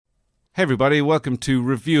Hey everybody, welcome to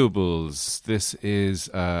Reviewables. This is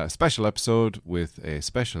a special episode with a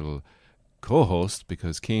special co-host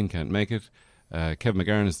because Cian can't make it. Kevin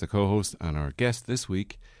McGarren is the co-host, and our guest this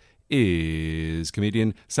week is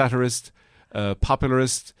comedian, satirist,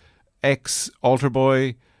 popularist, ex-altar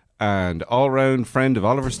boy, and all-round friend of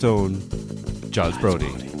Oliver Stone, Giles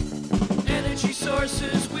Brody. Energy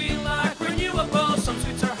sources we like renewable. Some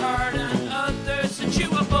sweets are hard and others are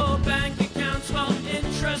chewable. Bank accounts, well,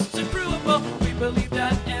 interest's accruable. We believe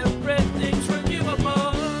that everything's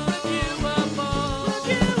renewable.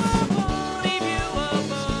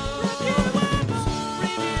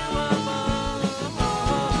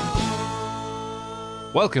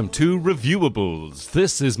 Welcome to Reviewables.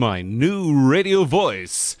 This is my new radio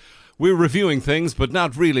voice. We're reviewing things, but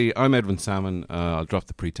not really. I'm Edwin Salmon. I'll drop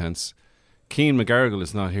the pretense. Cian McGarrigle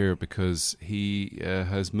is not here because he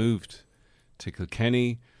has moved to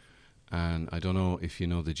Kilkenny, and I don't know if you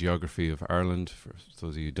know the geography of Ireland. For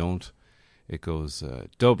those of you who don't, it goes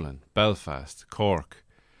Dublin, Belfast, Cork,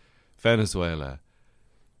 Venezuela,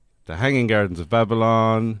 the Hanging Gardens of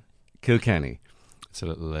Babylon, Kilkenny. It's a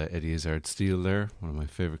little Eddie Izzard Steele there, one of my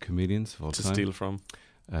favourite comedians of all time. To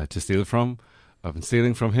steal from. I've been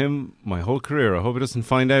stealing from him my whole career. I hope he doesn't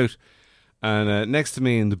find out. And next to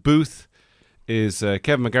me in the booth is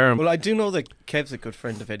Kevin McGarren. Well, I do know that Kev's a good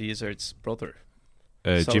friend of Eddie Izzard's brother.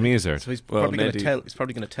 Jimmy Izzard. So he's probably going to tell. He's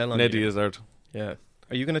probably going to tell on Neddy you. Izzard. Yeah.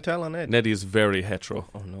 Are you going to tell on Ed? Neddy is very hetero.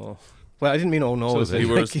 Oh no. Well, I didn't mean oh no. So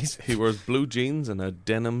is He wears blue jeans and a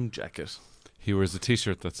denim jacket. He wears a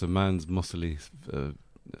T-shirt that's a man's muscly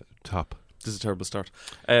top. This is a terrible start.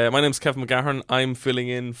 My name's Kevin McGahern. I'm filling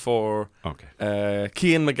in for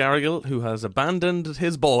Cian McGarrigle, who has abandoned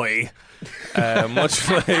his boy, much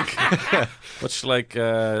like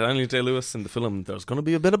Daniel Day-Lewis in the film. There's going to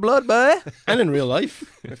be a bit of blood, boy. And in real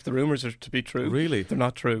life, if the rumours are to be true. Really? They're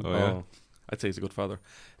not true. Oh, yeah. I'd say he's a good father.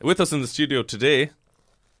 With us in the studio today,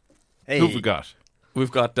 Hey. Who've we got? we've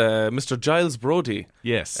got Mr. Giles Brody.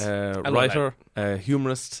 Yes. Writer,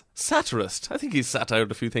 humorist, satirist. I think he's sat out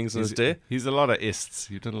a few things in his day. He's a lot of ists.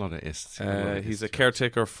 You've done a lot of ists. He's a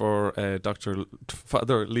caretaker for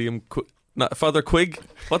Father Liam Father Quigg.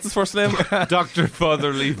 What's his first name? Dr.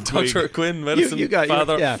 Father Liam Twig. Dr. Quinn, medicine You got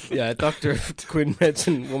father. Yeah, Dr. Quinn,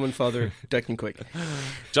 medicine woman, father, Declan Quick.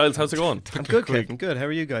 Giles, how's it going? I'm good, Kevin. Good. How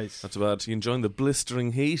are you guys? Not too bad. You enjoying the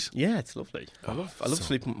blistering heat? Yeah, it's lovely. I love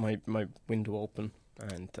sleeping with my window open,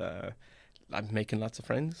 and I'm making lots of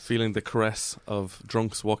friends. Feeling the caress of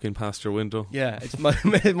drunks walking past your window? Yeah, it's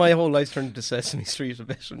my whole life's turned into Sesame Street a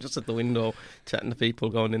bit. I'm just at the window chatting to people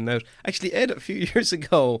going in and out. Actually, Ed, a few years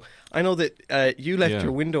ago, I know that you left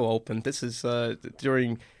your window open. This is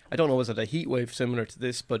during, I don't know, was it a heat wave similar to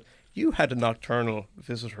this, but you had a nocturnal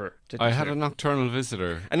visitor, didn't you? I had a nocturnal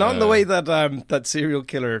visitor. And on the way that that serial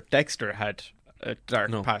killer Dexter had a dark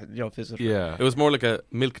visitor. Yeah. It was more like a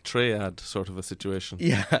milk tray ad sort of a situation.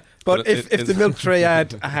 Yeah, but if the milk tray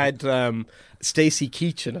ad had Stacey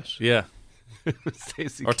Keach in it. Yeah.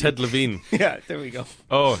 Stacey Or Keach. Ted Levine. Yeah, there we go.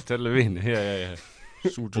 Oh, Ted Levine. Yeah.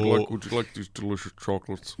 So would you like these delicious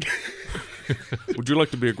chocolates? Would you like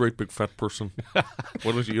to be a great big fat person? Why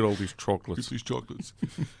don't you eat all these chocolates? These chocolates.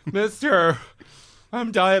 Mister,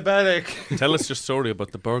 I'm diabetic. Tell us your story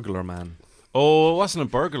about the burglar man. Oh, it wasn't a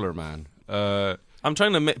burglar, man. I'm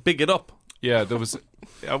trying to big it up. Yeah, there was.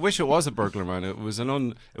 I wish it was a burglar man. It was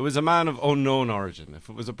It was a man of unknown origin. If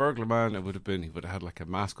it was a burglar man, it would have been. He would have had like a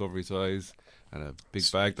mask over his eyes and a big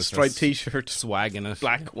bag that Striped says T-shirt, swag in it.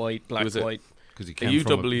 black, white, white. Because he came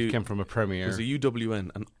from a It premiere. was a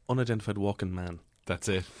UWN, an unidentified walking man. That's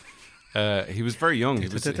it. He was very young. He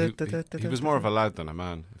was more of a lad than a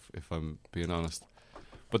man, if I'm being honest.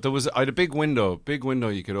 But I had a big window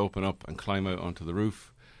you could open up and climb out onto the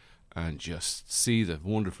roof and just see the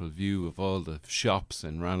wonderful view of all the shops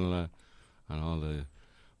in Ranelagh and all the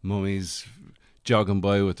mummies jogging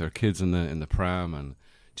by with their kids in the pram and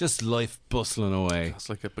just life bustling away. That's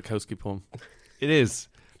like a Bukowski poem. It is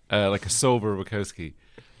like a sober Bukowski.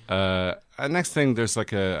 And next thing, there's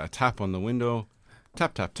like a tap on the window,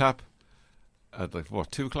 tap tap tap, at like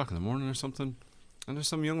 2 o'clock in the morning or something, and there's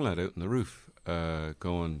some young lad out on the roof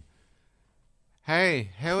going,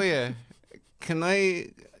 "Hey, how are you? Can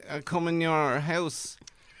I come in your house?"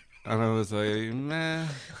 And I was like, "Nah,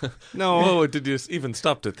 no." Oh, did you even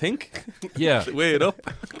stop to think? Yeah, Weigh it up.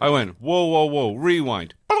 I went, whoa,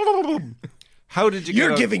 rewind. How did you?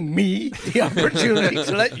 You're giving me the opportunity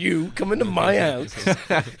to let you come into my house,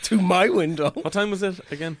 to my window. What time was it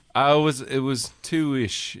again? It was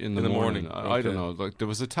 2-ish in the morning. I don't Okay. know. Like there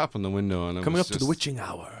was a tap on the window, and Coming I up was to the witching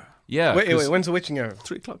hour. Yeah. Wait, when's the witching hour?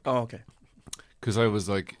 3 o'clock. Oh, okay. Because I was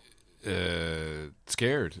like,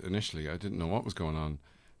 scared initially. I didn't know what was going on.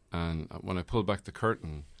 And when I pulled back the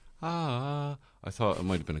curtain, I thought it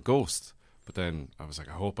might have been a ghost. But then I was like,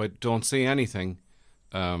 I hope I don't see anything.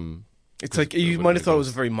 It's like you might have thought it was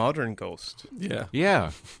a very modern ghost. Yeah.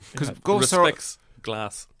 Yeah. Because ghosts Respects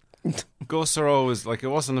glass. Ghosts are always like, it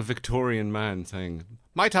wasn't a Victorian man saying,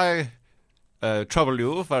 might I trouble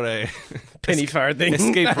you for a penny farthing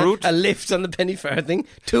escape route? A lift on the penny farthing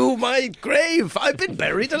to my grave. I've been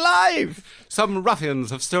buried alive. Some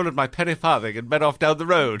ruffians have stolen my penny farthing and been off down the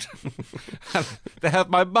road. They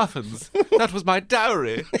have my muffins. That was my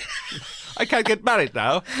dowry. I can't get married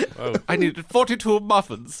now. Oh. I needed 42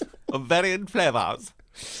 muffins of varying flavours.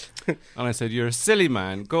 And I said, you're a silly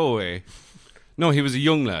man, go away. No, he was a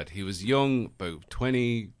young lad. He was young, about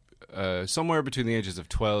 20, somewhere between the ages of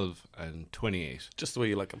 12 and 28. Just the way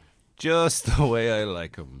you like him. Just the way I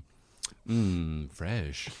like him.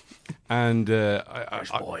 Fresh. And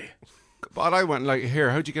Fresh boy. But I went like,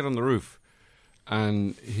 here, how'd you get on the roof?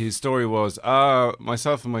 And his story was,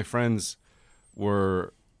 myself and my friends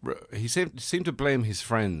were... He seemed to blame his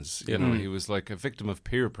friends. You know, he was like a victim of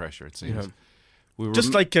peer pressure, it seems. Yeah. We were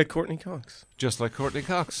Just like Courtney Cox. Just like Courtney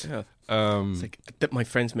Cox. Yeah. It's like that my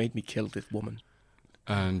friends made me kill this woman.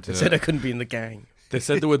 And They said I couldn't be in the gang. They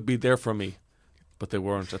said they would be there for me, but they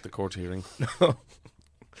weren't at the court hearing. No.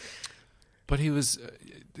 But he was,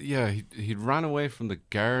 he ran away from the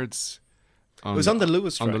guards. It was on the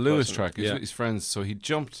Lewis track. On the Lewis wasn't track, it? Yeah. his friends. So he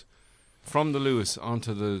jumped from the Lewis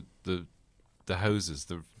onto the houses,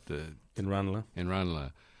 In Ranelagh. in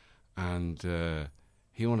Ranelagh, and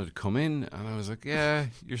he wanted to come in, and I was like, yeah,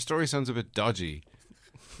 your story sounds a bit dodgy.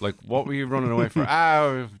 Like, what were you running away for?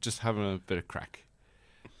 We're just having a bit of crack.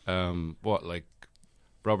 What, like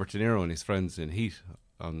Robert De Niro and his friends in Heat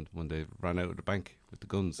when they ran out of the bank with the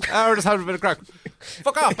guns? We're just having a bit of crack.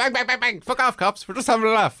 Fuck off, bang, bang, bang, bang. Fuck off, cops. We're just having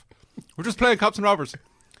a laugh. We're just playing cops and robbers.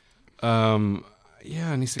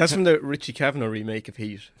 Yeah, and he said, That's from the Richie Kavanagh remake of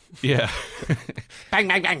Heat. yeah. Bang,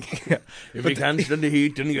 bang, bang. If you can't stand the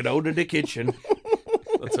heat, then get out of the kitchen.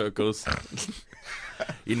 That's how it goes.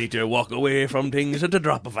 You need to walk away from things at the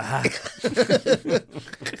drop of a hat.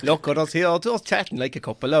 Look at us here, just chatting like a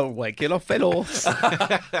couple of regular fellows.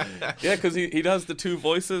 Yeah, because he has the two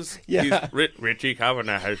voices. Yeah. Richie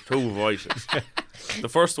Kavanagh has two voices. The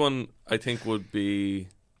first one, I think, would be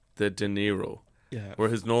the De Niro. Yeah. Where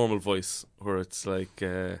his normal voice, where it's like,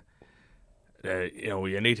 you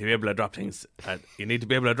need to be able to drop things. You need to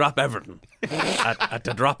be able to drop everything at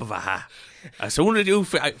the drop of a hat. As soon as you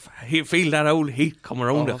feel that old heat come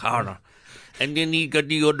around the corner. And then he got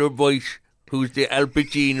the other voice, who's the Al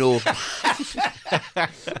Pacino.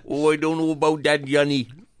 I don't know about that, Johnny.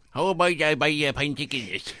 How about I buy you a pint of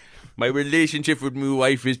Guinness? My relationship with my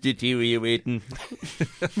wife is deteriorating.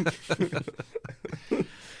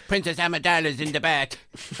 Princess Amidala's in the bed.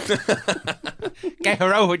 Get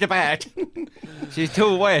her out of the bed. She's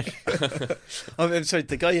too wet. I'm sorry,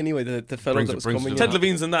 the guy anyway, the fellow that was coming. Ted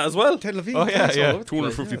Levine's in that as well. Ted Levine. Oh, yeah, yeah.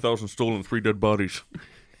 250,000 stolen, 3 dead bodies.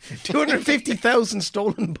 250,000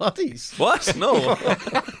 stolen bodies. What? No.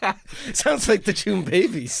 Sounds like the Tune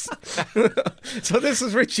Babies. So this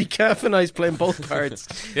is Richie Kavanagh's playing both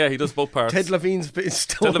parts. Yeah, he does both parts. Ted Levine's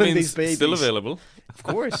stolen Ted Levine's these babies. still available. Of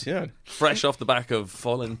course, yeah. Fresh off the back of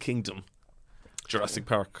Fallen Kingdom. Jurassic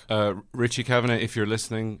Park. Richie Kavanagh, if you're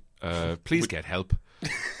listening, please get help.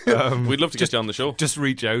 We'd love to get you on the show. Just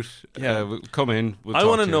reach out. Yeah. Come in. We'll I talk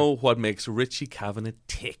want to you. know what makes Richie Kavanagh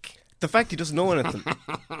tick. The fact he doesn't know anything.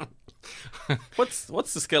 What's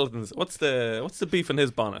the skeletons? What's the beef in his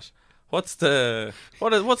bonnet? What's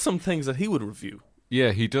some things that he would review?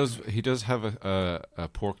 Yeah, he does have a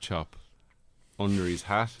pork chop under his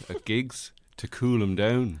hat at gigs to cool him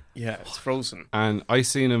down. Yeah, it's frozen. And I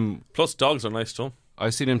seen him. Plus, dogs are nice too. I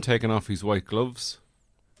seen him taking off his white gloves.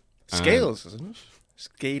 Scales, isn't it?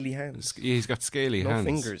 Scaly hands. He's got scaly No hands.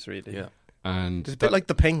 fingers, really. Yeah. And It's a bit like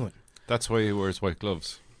the penguin. that's why he wears white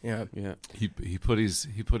gloves. Yeah. Yeah. He put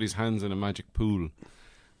his hands in a magic pool,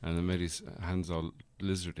 and it made his hands all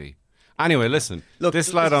lizardy. Anyway, listen. Look,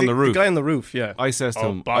 this lad on the roof. The guy on the roof, yeah. I says to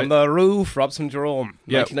him, Up on the roof, Robson Jerome,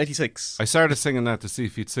 Yeah. 1996. I started singing that to see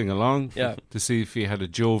if he'd sing along. Yeah. To see if he had a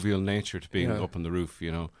jovial nature to being Yeah. up on the roof,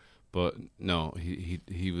 you know. But no,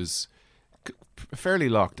 he was fairly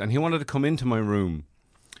locked, and he wanted to come into my room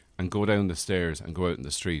and go down the stairs and go out in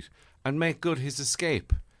the street and make good his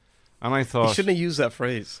escape. And I thought, You shouldn't have used that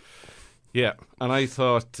phrase. yeah, and I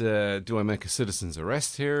thought, do I make a citizen's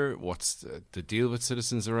arrest here? What's the deal with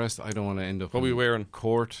citizen's arrest? I don't want to end up What were you wearing?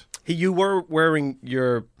 court. You were wearing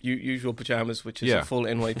your usual pajamas, which is Yeah. a full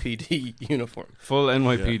NYPD uniform. Full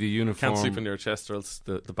NYPD uniform. Can't sleep in your chest or else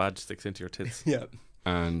the badge sticks into your tits. Yeah.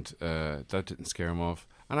 And that didn't scare him off.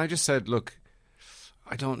 And I just said, look,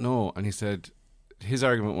 I don't know. And he said, his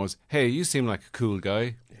argument was, hey, you seem like a cool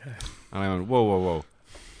guy. Yeah. And I went, whoa, whoa, whoa.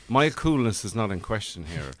 My coolness is not in question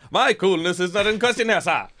here. My coolness is not in question here,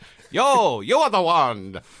 sir. Yo, you are the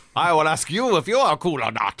one. I will ask you if you are cool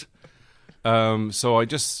or not. So I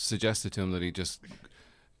just suggested to him that he just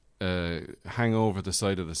hang over the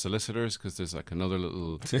side of the solicitors, because there's like another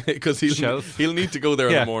little shelf. He'll need to go there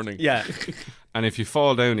in the morning. Yeah. And if you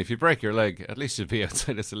fall down, if you break your leg, at least you'll be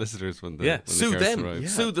outside the solicitors when the sue the them. arrive. Yeah.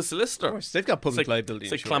 Sue the solicitor. Of course, they've got public liability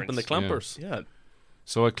It's like insurance. clamping the clampers. Yeah.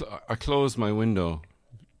 So I closed my window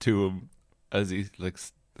to him as he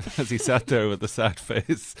sat there with a sad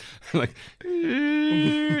face, like,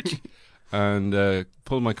 and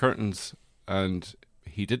pulled my curtains, and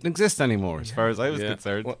he didn't exist anymore, as far as I was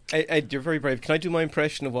concerned. Well, Ed, you're very brave. Can I do my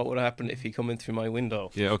impression of what would happen if he come in through my window?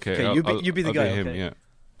 Yeah, okay. You be the guy. Be him, okay. yeah.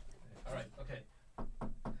 All right, okay.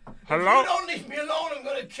 Hello? If you don't leave me alone, I'm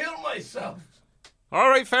going to kill myself. All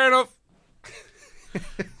right, fair enough. So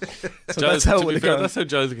Giles, that's how to be it fair, goes. that's how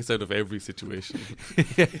Giles gets out of every situation.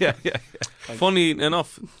 yeah. Funny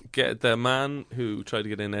enough, the man who tried to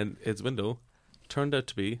get in Ed's window turned out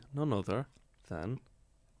to be none other than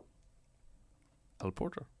Al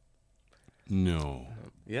Porter. No.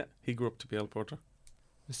 Yeah, he grew up to be Al Porter.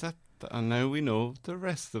 Is that... And now we know the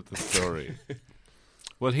rest of the story.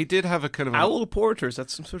 Well, he did have a kind of... Owl porters,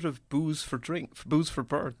 that's some sort of booze for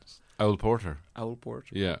birds. Owl porter. Owl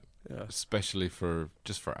porter. Yeah. Yeah. Especially for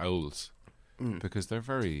owls. Because they're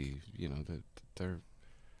very,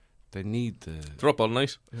 they need the... They're up all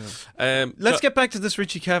night. Yeah. Let's get back to this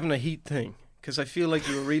Richie Kavanagh Heat thing, because I feel like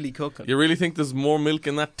you were really cooking. You really think there's more milk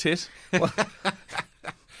in that tit? I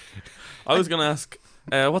was going to ask,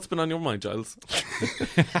 what's been on your mind, Giles?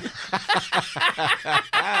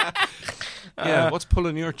 What's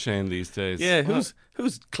pulling your chain these days? Yeah, who's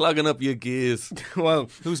clogging up your gears?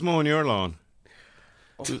 Well, who's mowing your lawn?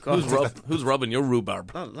 Who's robbing your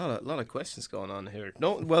rhubarb? A lot of questions going on here.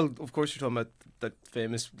 No, well, of course you're talking about that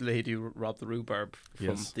famous lady who robbed the rhubarb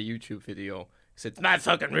from the YouTube video. He said, "It's not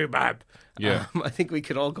fucking rhubarb." Yeah, I think we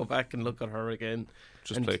could all go back and look at her again.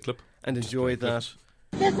 Just play a clip and enjoy that.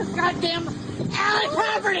 This is goddamn alley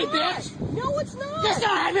property, bitch! No, it's not! This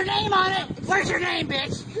don't have your name on it! Where's your name,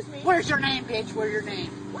 bitch? Where's your name, bitch? Where's your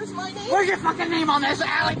name? Where's my name? Where's your fucking name on this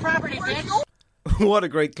alley property, bitch? What a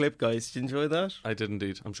great clip, guys. Did you enjoy that? I did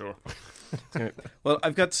indeed, I'm sure. Well,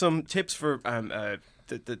 I've got some tips for the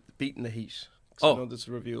beating the heat. I know there's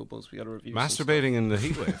reviewables. We got to review masturbating in the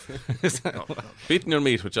heat wave. No. Beating your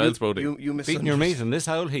meat with Giles Brody. You beating your meat in this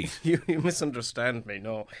owl heat. You misunderstand me.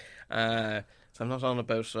 No, so I'm not on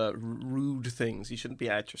about rude things. You shouldn't be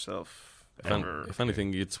at yourself. If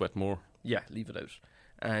anything, you'd sweat more. Yeah, leave it out.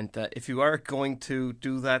 And if you are going to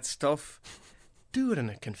do that stuff, do it in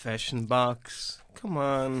a confession box. Come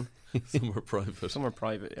on. Somewhere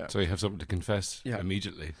private. Yeah. So you have something to confess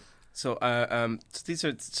immediately. So, so these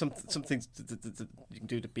are some things that you can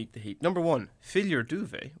do to beat the heat. Number 1, fill your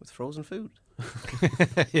duvet with frozen food.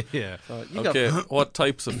 Yeah. So what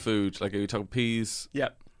types of food? Like, are you talking peas? Yeah.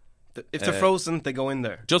 If they're frozen, they go in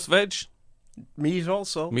there. Just veg? Meat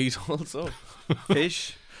also.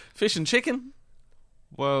 Fish. Fish and chicken?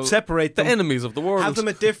 Well, separate them. The enemies of the world. Have them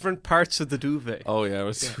at different parts of the duvet. Oh, yeah.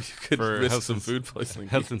 You could risk some food poisoning.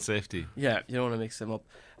 Health and safety. Yeah, you don't want to mix them up.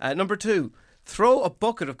 Number 2, throw a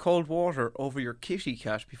bucket of cold water over your kitty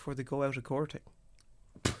cat before they go out a courting.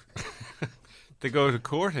 They go to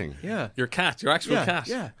courting? Yeah. Your cat, your actual cat?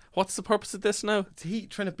 Yeah. What's the purpose of this now? It's heat,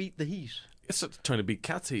 trying to beat the heat. It's trying to beat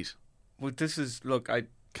cat's heat. Well, this is,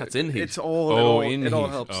 Cat's in heat. It's all, it all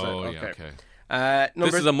helps. Oh, yeah, okay.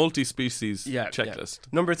 This is a multi-species checklist. Yeah.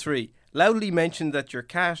 Number 3, loudly mention that your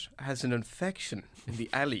cat has an infection in the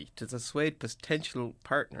alley to dissuade potential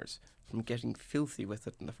partners from getting filthy with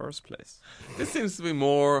it in the first place. This seems to be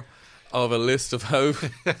more of a list of how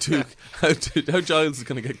Giles is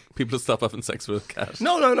going to get people to stop having sex with a cat.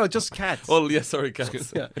 No, just cats. Well, yeah, sorry,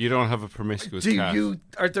 cats. Yeah. You don't have a promiscuous cat.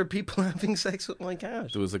 Are there people having sex with my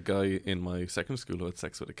cat? There was a guy in my secondary school who had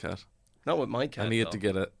sex with a cat. Not with my cat. And he had to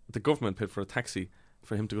get the government paid for a taxi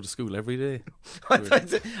for him to go to school every day. I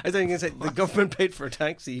thought you were say the government paid for a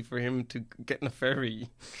taxi for him to get in a ferry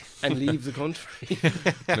and leave the country.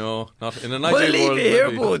 No, not in an ideal world. We'll leave you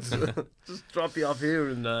here, buds. Just drop you off here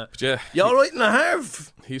and you all right in a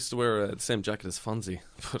half? He used to wear the same jacket as Fonzie,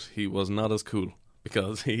 but he was not as cool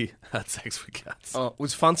because he had sex with cats. Oh,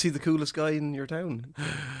 was Fonzie the coolest guy in your town?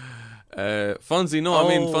 Fonzie, no, I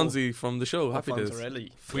mean Fonzie from the show, Happy Days.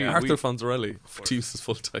 Arthur Fonzarelli, to use his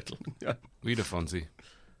full title. Yeah. We had a Fonzie,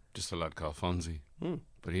 just a lad called Fonzie,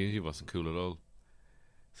 but he wasn't cool at all.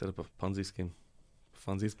 Set up a Ponzi scheme.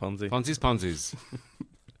 Fonzie's Ponzi. Fonzie's Ponzi's.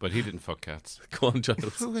 But he didn't fuck cats. Go on,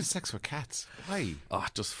 Giles. Who has sex with cats? Why? Oh,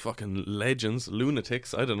 just fucking legends,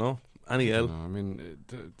 lunatics. I don't know. Annie L. No, I mean,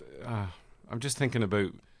 I'm just thinking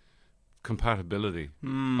about compatibility.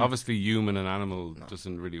 Obviously, human and animal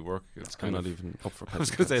doesn't really work. It's I'm kind not of. even up for. I was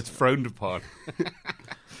going to say it's frowned upon.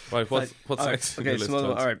 Right, what's All right, next? on Okay, your some list,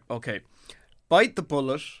 other, Giles? all right, okay. Bite the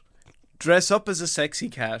bullet, dress up as a sexy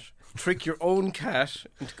cat, trick your own cat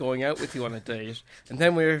into going out with you on a date, and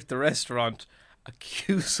then we're at the restaurant,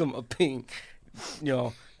 accuse them of being,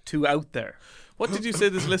 too out there. What did you say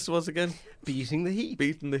this list was again? Beating the heat.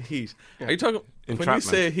 Beating the heat. Are you talking when you Entrapment.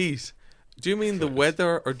 say heat? Do you mean the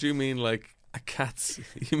weather, or do you mean like a cat's?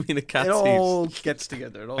 You mean a cat's It heat? all gets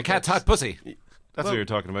together. It all A cat's gets- hot pussy. That's Well, what you're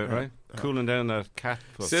talking about, right? Cooling down that cat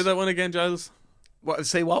puss. Say that one again, Giles. What,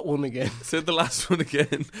 say what one again? Say the last one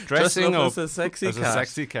again. Dressing up as a sexy as cat. a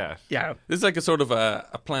sexy cat. Yeah. This is like a sort of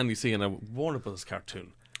a plan you see in a Warner Bros.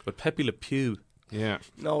 Cartoon. But Pepe Le Pew. Yeah.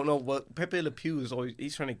 No. Well, Pepe Le Pew is always,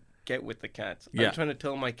 he's trying to get with the cat. Yeah. I'm trying to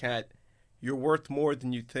tell my cat, you're worth more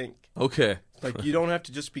than you think. Okay. Like, you don't have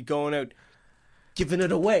to just be going out giving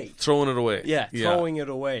it away. Throwing it away. Yeah, throwing it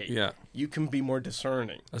away. Yeah. You can be more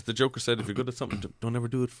discerning. As the Joker said, if you're good at something, don't ever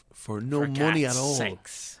do it for no For money God's at all.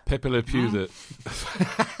 sakes. Pepe Le Pew, the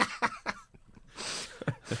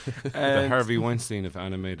And Harvey Weinstein of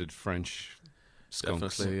animated French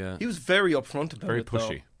skunks. Definitely, yeah. he was very upfront about Very it, though.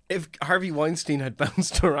 pushy. If Harvey Weinstein had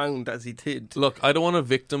bounced around as he did, Look, I don't want to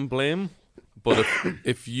victim blame, but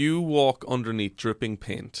if you walk underneath dripping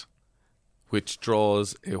paint, which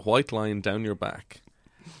draws a white line down your back,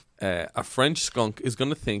 a French skunk is going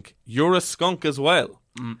to think you're a skunk as well.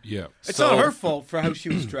 Yeah. it's So- not her fault for how she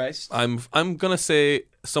was dressed. I'm going to say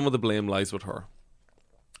some of the blame lies with her.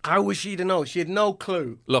 How was she to know? She had no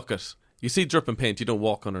clue. Look at you see dripping paint, you don't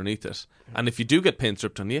walk underneath it, and if you do get paint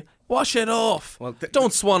dripped on you, wash it off. Well,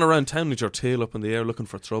 Don't swan around town with your tail up in the air looking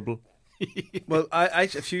for trouble. Well, I a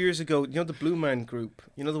few years ago, the Blue Man Group,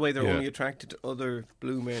 the way they're Yeah. only attracted to other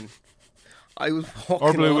blue men. I was walking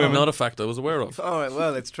Or blue along. women. Not a fact I was aware of. All right,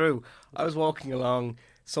 well, it's true. I was walking along.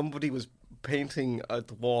 Somebody was painting at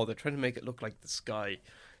the wall. They're trying to make it look like the sky.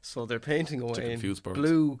 So they're painting away. confuse birds.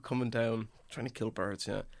 Blue coming down, trying to kill birds,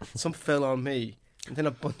 yeah. Some fell on me. And then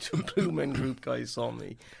a bunch of Blue Men Group guys saw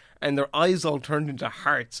me. And their eyes all turned into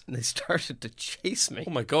hearts. And they started to chase me.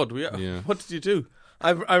 Oh my God! Yeah. What did you do?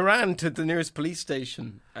 I ran to the nearest police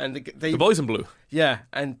station. And they The boys in blue. yeah,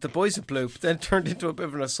 and the boys in blue. But then it turned into a bit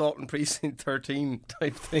of an assault on precinct 13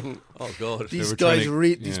 type thing. Oh God! These were trying guys,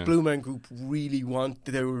 to- these yeah. Blue Man Group really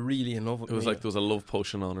they were really in love with It was me. like there was a love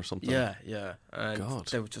potion on or something. Yeah. And God.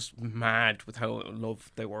 they were just mad with how in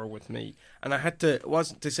love they were with me. And I had to,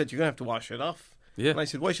 they said, you're going to have to wash it off. Yeah. And I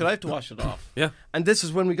said, why should I have to wash it off? Yeah. And this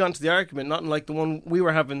is when we got into the argument, not like the one we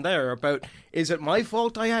were having there, about, is it my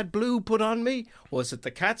fault I had blue put on me? Was it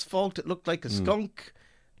the cat's fault it looked like a skunk?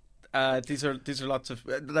 These are lots of,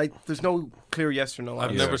 there's no clear yes or no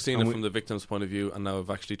I've answer. never seen And it we- from the victim's point of view, and now I've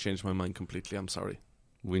actually changed my mind completely. I'm sorry.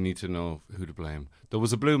 We need to know who to blame. There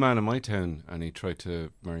was a blue man in my town, and he tried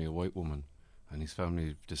to marry a white woman, and his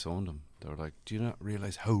family disowned him. They were like, "Do you not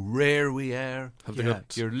realise how rare we are? Have they Yeah.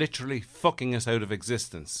 got You're literally fucking us out of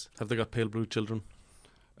existence." pale blue children?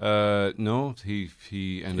 No,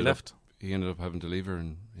 he ended left? up he ended up having to leave her,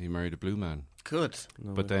 and he married a blue man. Good.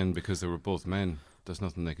 No But way. then, because they were both men, there's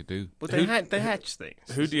nothing they could do. But Who- they hatch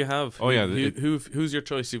things. Who do you have? Oh, yeah, Who's your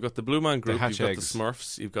choice? You've got the Blue Man Group, hatch you've got eggs. the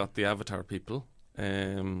Smurfs, you've got the Avatar people.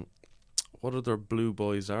 What other blue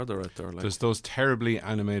boys are there out there? Like There's those terribly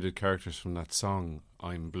animated characters from that song,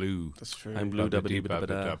 "I'm Blue." That's true. I'm blue, dabba dee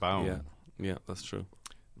Ba-ba-dee-ba-ba-da-bow. Yeah, that's true.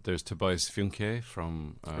 There's Tobias Funke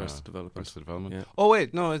from Arrested Development. Arrested Development. Yeah. Oh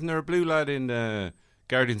wait, no, isn't there a blue lad in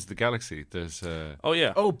Guardians of the Galaxy? There's Oh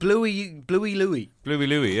yeah. Oh, Bluey Louie. Bluey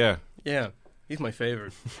Louie. Yeah, Yeah, he's my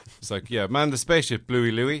favourite. it's like man the spaceship, Bluey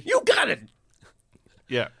Louie. You got it!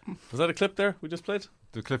 Yeah, Was that a clip there we just played?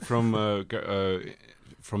 the clip from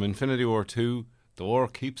Infinity War 2. The war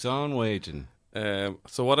keeps on waging.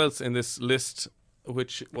 So what else in this list?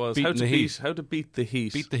 Which was Beating the heat. how to beat the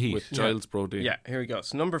heat. Beat the heat. with Yeah. Giles Brody. Yeah, here we go.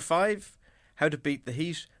 So number 5, how to beat the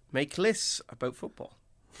heat. Make lists about football.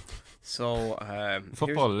 So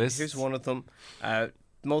Football here's, lists. Here's one of them.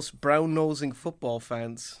 Most brown-nosing football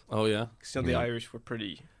fans. Oh yeah. 'Cause, the Irish were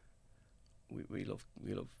pretty. We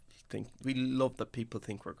love that people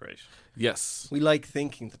think we're great. Yes. We like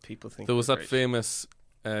thinking that people think There was we're that great. famous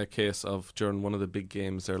case of during one of the big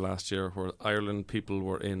games there last year where Ireland people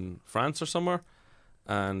were in France or somewhere,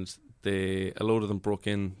 and a load of them broke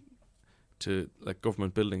in to like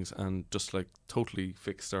government buildings and just like totally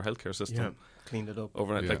fixed their healthcare system cleaned it up.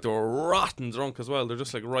 overnight. Yeah. Like they were rotten drunk as well. They're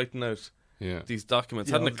just like writing out these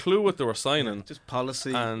documents. Hadn't a clue what they were signing. Just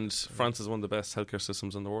policy. And France is one of the best healthcare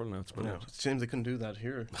systems in the world now. It's brilliant. It's a shame they couldn't do that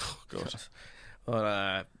here. Oh, God.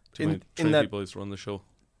 But, Too many trainee boys run the show.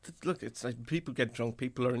 Look, it's like people get drunk,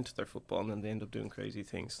 people are into their football, and then they end up doing crazy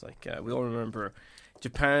things. Like, we all remember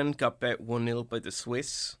Japan got bet 1-0 by the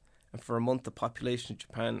Swiss, and for a month the population of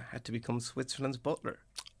Japan had to become Switzerland's butler.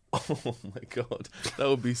 Oh my God, that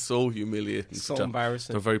would be so humiliating. So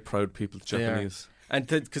embarrassing. They're very proud people, the Japanese. And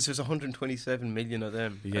because there's 127 million of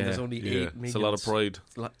them, and there's only 8 million. It's a lot of pride.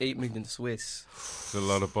 8 million Swiss. It's a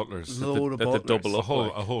lot of butlers. Load of butlers. Double up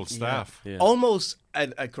a whole staff. Yeah. Almost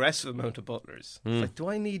an aggressive amount of butlers. Like, do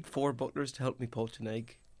I need 4 butlers to help me poach an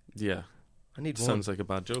egg? Yeah. I need one. Sounds like a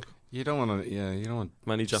bad joke. You don't want to. Yeah, you don't want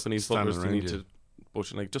many Japanese butlers to need to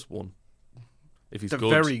poach an egg. Just one. If he's They're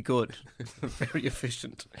good. very good. Very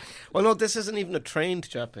efficient. Well, no, this isn't even a trained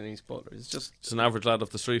Japanese butler. It's just an average lad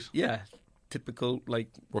off the street. Yeah. Typical, like,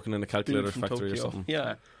 working in a calculator factory Tokyo. or something.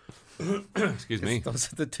 Yeah. Excuse me.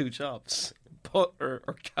 Those are the 2 jobs: butler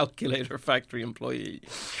or calculator factory employee.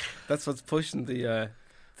 That's what's pushing the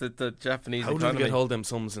Japanese How economy. do you get hold of them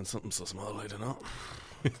sums in something so small? I don't know.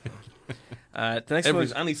 The next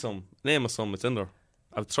one, any sum, name a sum. It's in there.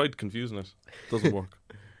 I've tried confusing it. Doesn't work.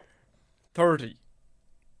 30.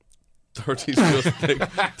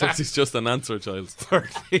 30's just an answer, Giles.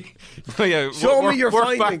 30. Oh, yeah, show me your work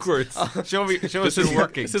findings. backwards. Show us your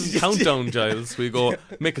working. This is countdown, Giles. We go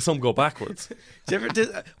make a sum go backwards.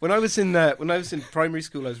 When I was in primary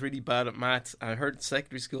school, I was really bad at maths. And I heard in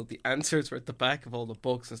secondary school the answers were at the back of all the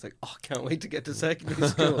books. And it's like, oh, can't wait to get to secondary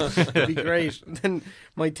school. It'd be great. And then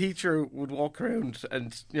my teacher would walk around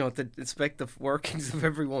and they'd inspect the workings of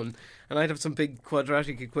everyone. And I'd have some big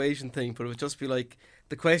quadratic equation thing, but it would just be like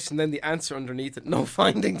the question, then the answer underneath it, no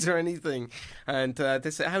findings or anything. And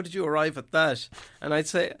they say, how did you arrive at that? And I'd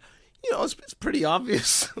say, it's pretty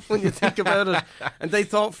obvious when you think about it. And they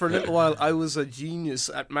thought for a little while I was a genius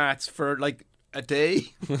at maths for like a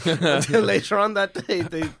day. Until later on that day,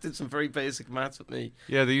 they did some very basic maths with me.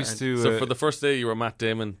 Yeah, they used to. So for the first day, you were Matt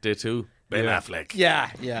Damon. Day 2, Ben Affleck.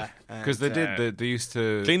 Yeah. Because they used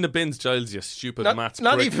to clean the bins, Giles. You stupid maths.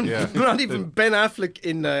 Not prick. even Ben Affleck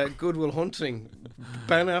in Good Will Hunting.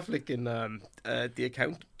 Ben Affleck in The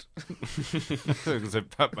Accountant. Because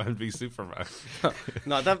Batman v Superman.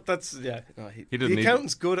 No, that's yeah. No, he didn't. The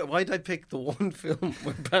Accountant's good at. Why did I pick the one film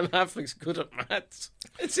where Ben Affleck's good at maths?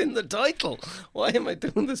 It's in the title. Why am I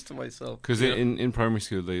doing this to myself? Because in primary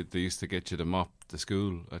school they used to get you to mop the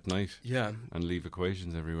school at night. Yeah. And leave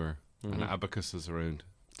equations everywhere and abacuses around.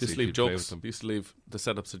 Just leave jokes. They used to leave the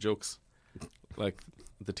setups of jokes. Like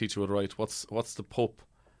the teacher would write, "What's the Pope?"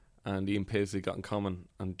 And Ian Paisley got in common,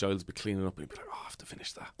 and Giles would be cleaning up, and he'd be like, "Oh, I have to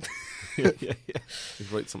finish that."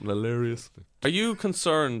 He'd write something hilarious. Are you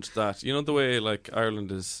concerned that the way like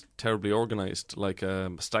Ireland is terribly organised, like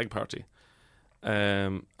a stag party?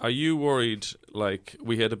 Are you worried? Like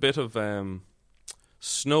we had a bit of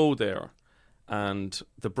snow there, and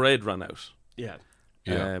the bread ran out. Yeah.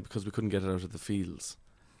 Because we couldn't get it out of the fields,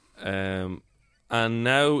 and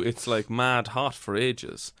now it's like mad hot for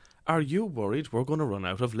ages. Are you worried we're going to run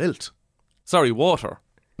out of water?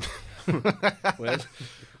 Well,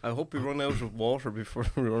 I hope we run out of water before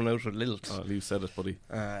we run out of lilt. Oh, you said it, buddy.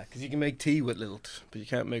 Because you can make tea with lilt, but you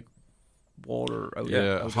can't make water out of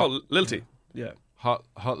it. It's called lilty. Yeah. Hot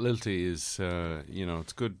lilty is,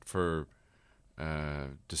 it's good for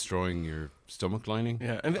destroying your stomach lining.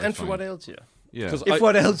 Yeah, and for what else, Yeah.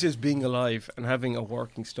 What else is being alive and having a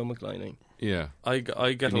working stomach lining? Yeah, I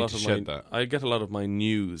get a lot of my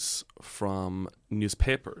news from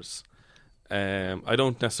newspapers. I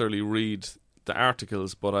don't necessarily read the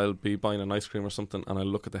articles, but I'll be buying an ice cream or something, and I'll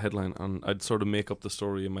look at the headline, and I'd sort of make up the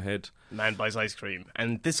story in my head. Man buys ice cream,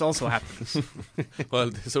 and this also happens. Well,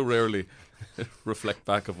 they so rarely reflect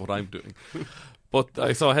back of what I'm doing. But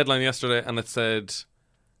I saw a headline yesterday, and it said,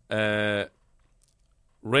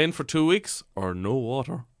 "Rain for 2 weeks or no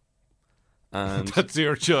water." And that's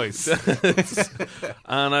your choice.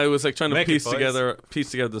 And I was like trying to piece together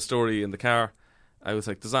the story in the car. I was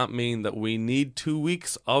like, does that mean that we need 2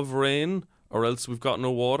 weeks of rain or else we've got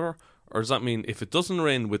no water? Or does that mean if it doesn't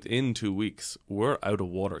rain within 2 weeks, we're out of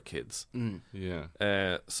water, kids?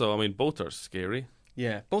 Yeah. So, I mean, both are scary.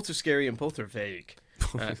 Yeah, both are scary and both are vague.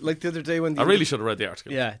 Like the other day when I really should have read the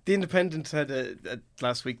article. Yeah, The Independent had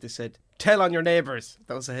last week. They said, "Tell on your neighbours."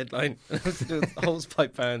 That was the headline. It was to do with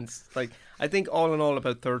hosepipe bans. Like I think all in all,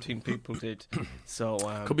 about 13 people did. So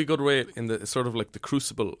could be a good way in the sort of like the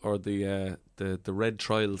Crucible or the Red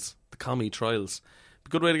Trials, the commie trials. Be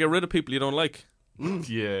a good way to get rid of people you don't like.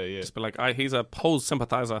 Yeah. Just be like, he's a hose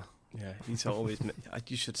sympathiser. Yeah, he's always.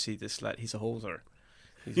 You should see this lad. He's a hoser.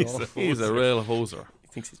 He's a real hoser. He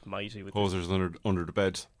thinks he's mighty with Hosers under the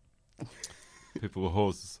bed. People with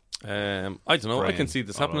hoses. I don't know. I can see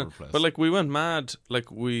this all over happening. the place. But like, we went mad.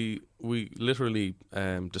 Like, we literally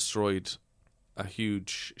destroyed a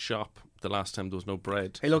huge shop the last time there was no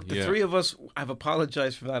bread. Hey, look, the Yeah. three of us have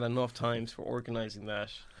apologised for that enough times for organising that.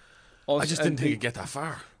 Us I just and didn't think it'd get that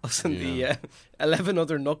far. Us and Yeah. the 11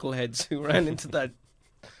 other knuckleheads who ran into that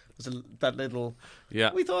little.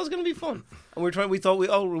 Yeah. We thought it was going to be fun, and we thought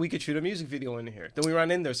we could shoot a music video in here. Then we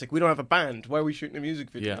ran in there. It's like, we don't have a band. Why are we shooting a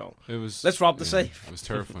music video? It was. Let's rob the safe. It was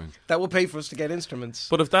terrifying. That will pay for us to get instruments.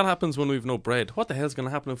 But if that happens when we've no bread, what the hell's going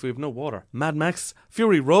to happen if we have no water? Mad Max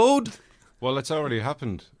Fury Road? Well, it's already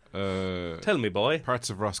happened. Tell me, boy. Parts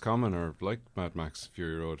of Roscommon are like Mad Max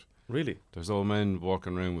Fury Road. Really? There's old men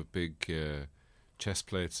walking around with big chest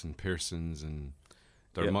plates and piercings, and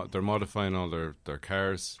they're modifying all their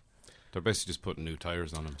cars. They're basically just putting new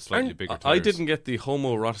tires on them, slightly bigger tires. I didn't get the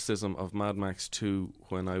homoeroticism of Mad Max 2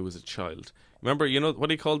 when I was a child. Remember, you know, what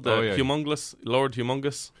he called the Humongous? Lord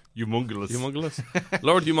Humongous? Humongous.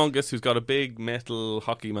 Lord Humongous, who's got a big metal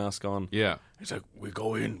hockey mask on. Yeah. He's like, we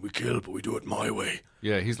go in, we kill, but we do it my way.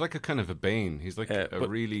 Yeah, he's like a kind of a Bane. He's like a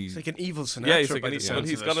really... It's like an evil Sinatra. Yeah, he's like but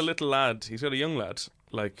he's got a little lad. He's got a young lad,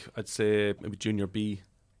 like I'd say maybe junior B,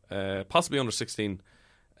 possibly under 16,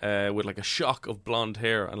 with like a shock of blonde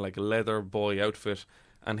hair and like a leather boy outfit,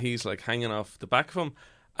 and he's like hanging off the back of him.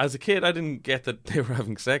 As a kid, I didn't get that they were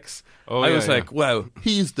having sex. I was like, wow,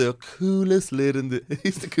 he's the coolest lad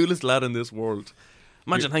he's the coolest lad in this world.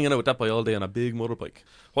 Imagine hanging out with that boy all day on a big motorbike.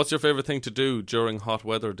 What's your favourite thing to do during hot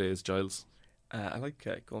weather days, Giles? I like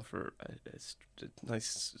going for a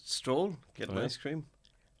nice stroll, get an ice cream.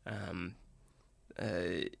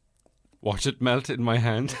 Watch it melt in my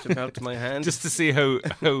hand. Watch it melt in my hand. Just to see how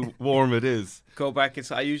warm it is. Go back.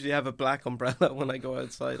 I usually have a black umbrella when I go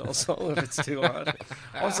outside also, if it's too hot.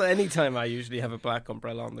 Also, anytime I usually have a black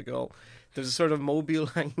umbrella on the go. There's a sort of mobile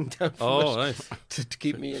hanging down from it nice. to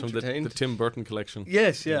keep me From entertained. the Tim Burton collection.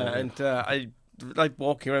 Yes, yeah. And I like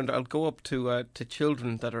walking around. I'll go up to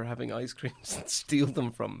children that are having ice creams and steal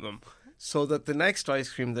them from them, so that the next ice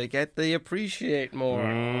cream they get, they appreciate more.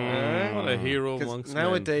 What a hero amongst men.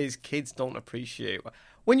 Nowadays, kids don't appreciate.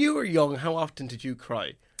 When you were young, how often did you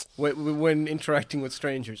cry when interacting with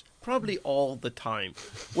strangers? Probably all the time.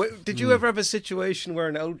 Did you ever have a situation where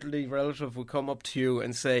an elderly relative would come up to you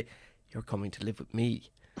and say, "You're coming to live with me.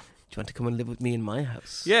 Do you want to come and live with me in my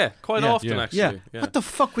house?" Yeah, quite often actually. Yeah. What the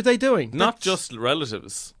fuck were they doing? Not just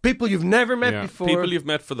relatives. People you've never met before. People you've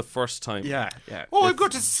met for the first time. Yeah. Oh, I'm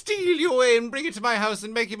going to steal you away and bring you to my house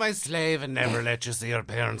and make you my slave and never let you see your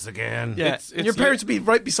parents again. Yeah, It's and your parents would be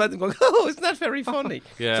right beside them going, "Oh, isn't that very funny?"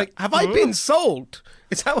 Yeah. It's like, have I been sold?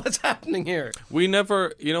 Is that what's happening here? We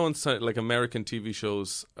never, you know, in like American TV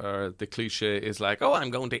shows, the cliche is like, "Oh,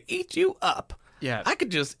 I'm going to eat you up." Yeah. I could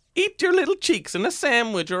just eat your little cheeks in a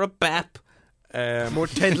sandwich or a bap. More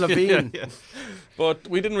Ted Levine. But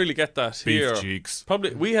we didn't really get that here. cheeks.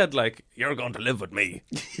 Probably we had like, "You're going to live with me,"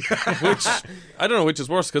 which I don't know which is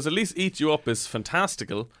worse, because at least "eat you up" is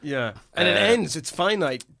fantastical. Yeah, and it ends. It's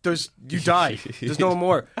finite. You die. There's no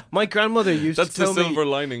more. My grandmother used That's to tell the me silver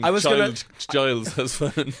lining. I was Giles has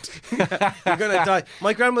found. You're gonna die.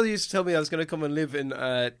 My grandmother used to tell me I was gonna come and live in.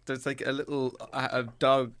 There's like a little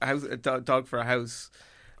dog for a house.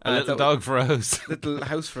 A little dog for a house. Little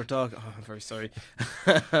house for a dog. Oh, I'm very sorry.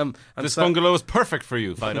 This bungalow is perfect for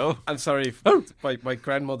you, Fido. I'm sorry. My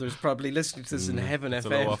grandmother's probably listening to this in Heaven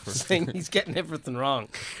FM, saying he's getting everything wrong.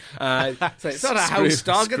 It's not a house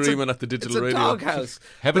dog. Screaming at the digital radio. It's a dog house.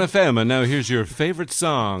 Heaven FM, and now here's your favourite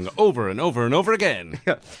song over and over and over again.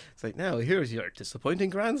 It's like, now here's your disappointing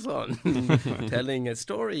grandson telling a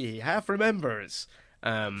story he half remembers.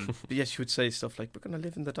 But yes, she would say stuff like, "We're going to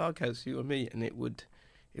live in the doghouse, you and me," and it would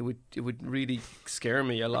really scare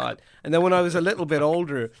me a lot. And then when I was a little bit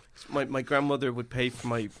older, my grandmother would pay for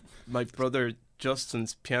my brother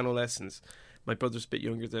Justin's piano lessons. My brother's a bit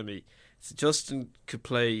younger than me. So Justin could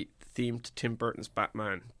play the theme to Tim Burton's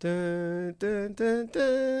Batman. Dun, dun, dun,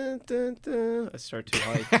 dun, dun, dun. I start too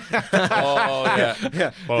high. Oh yeah.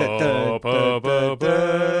 Yeah. Ba, ba, ba,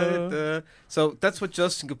 ba. So that's what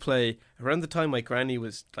Justin could play. Around the time my granny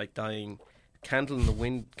was like dying, Candle in the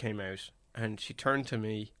Wind came out, and she turned to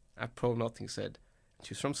me at Pro Nothing, said,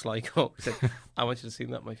 she was from Sligo, said, "I want you to sing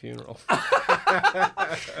that at my funeral."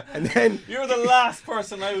 And then You're the last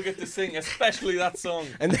person I will get to sing, especially that song,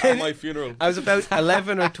 And then- at my funeral. I was about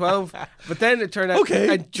 11 or 12, but then it turned out,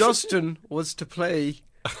 and Justin was to play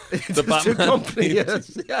The Batman company, theme.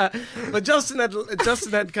 yes, yeah. But Justin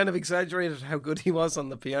had kind of exaggerated how good he was on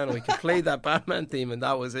the piano. He could play that Batman theme, and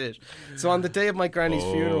that was it. So on the day of my granny's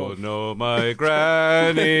funeral, Oh no, my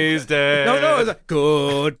granny's dead. no, it was like,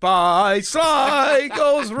 goodbye, Sly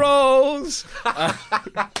goes Rose.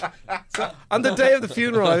 So on the day of the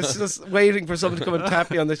funeral, I was just waiting for someone to come and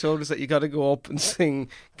tap me on the shoulders that you got to go up and sing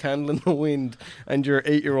 "Candle in the Wind," and your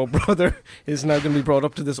 8-year-old brother is now going to be brought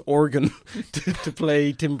up to this organ to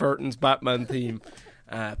play Tim Burton's Batman theme.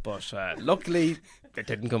 But luckily, it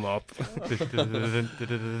didn't come up.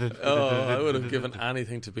 Oh, I would have given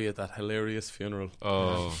anything to be at that hilarious funeral.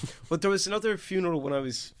 Oh, But there was another funeral when I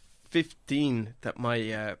was 15 that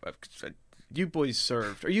my you boys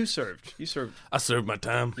served. Or you served. You served. I served my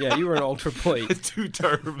time. Yeah, you were an altar boy. 2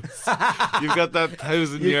 terms. You've got that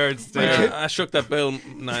 1,000-yard stare. I shook that bell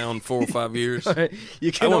nigh on 4 or 5 years. You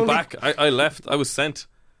I can went only- back. I left. I was sent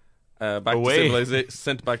back Away. to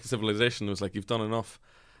sent back to civilization. It was like, you've done enough.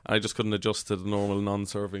 And I just couldn't adjust to the normal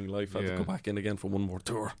non-serving life. I had Yeah. to go back in again for one more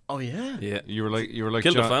tour. Oh yeah. Yeah, You were like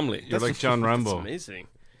killed John, a family. You're like John That's Rambo, amazing.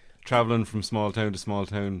 traveling from small town to small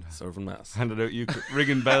town, Serving mass. handed out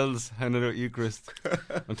ringing bells, handed out Eucharist,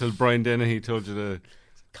 until Brian Dennehy told you to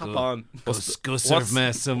Cop on. go serve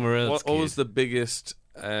mass somewhere else. What was the biggest?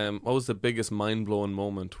 What was the biggest mind-blowing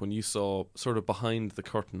moment when you saw sort of behind the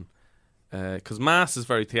curtain? Because mass is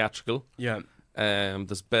very theatrical. Yeah.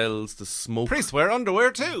 There's bells, there's smoke. Priests wear underwear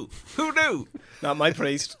too. Who knew? Not my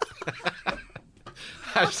priest.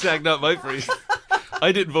 Hashtag not my priest.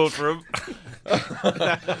 I didn't vote for him.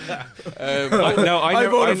 I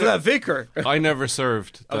voted for that vicar. I never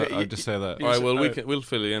served. Okay, I'll just say that. All right, well, we'll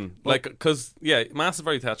fill you in. Like, because, yeah, mass is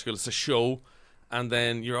very theatrical. It's a show. And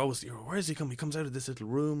then you're where is he come? He comes out of this little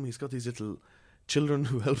room. He's got these little children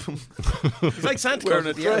who help him. It's like Santa Wearing Claus a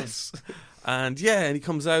with the dress. elves. And yeah, and he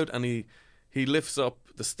comes out and he lifts up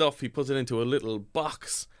the stuff, he puts it into a little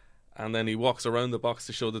box, and then he walks around the box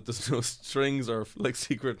to show that there's no strings or like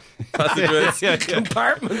secret passageways.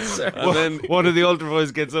 Compartments. And then One of the altar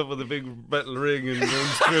boys gets up with a big metal ring and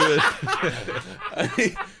runs through it. and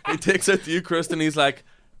he takes out the Eucharist and he's like,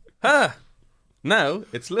 now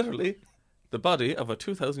it's literally the body of a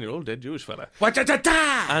 2,000-year-old dead Jewish fella.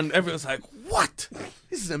 And everyone's like, what?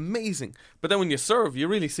 This is amazing. But then when you serve, you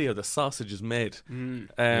really see how the sausage is made.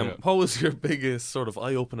 What was your biggest sort of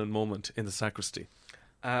eye-opening moment in the sacristy?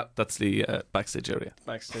 That's the backstage area.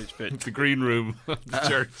 Backstage bit. The green room of the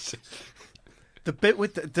church. The bit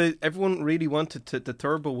with the everyone really wanted to. The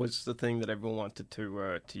turbo was the thing that everyone wanted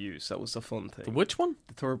to use. That was the fun thing. Which one?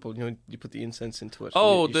 The turbo, you put the incense into it.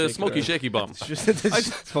 Oh, you the shake it smoky around. shaky bomb. It's just-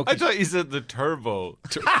 I thought you said the turbo.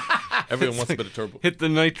 Everyone wants a bit of turbo. Hit the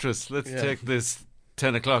nitrous. Let's Yeah. take this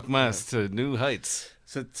 10 o'clock mass to new heights.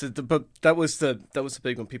 But that was the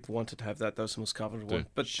big one. People wanted to have that. That was the most coveted one.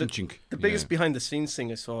 But Shinchink. the biggest Yeah. behind the scenes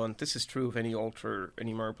thing I saw, and this is true of any altar,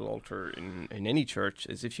 any marble altar in any church,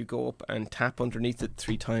 is if you go up and tap underneath it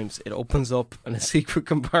 3 times, it opens up in a secret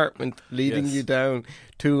compartment leading Yes. you down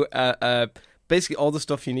to basically all the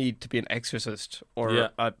stuff you need to be an exorcist or Yeah.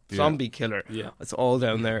 a zombie killer. Yeah. It's all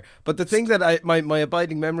down there. But the thing that my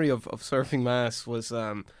abiding memory of serving mass was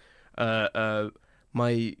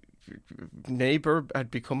my neighbour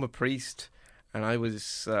had become a priest, and I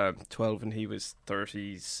was 12 and he was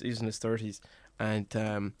 30s. He was in his 30s,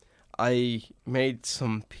 and I made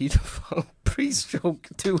some paedophile priest joke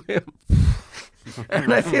to him.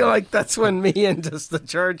 And I feel like that's when me and just the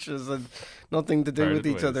churches had nothing to do Parted with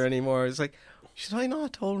each ways. other anymore. It's like, should I not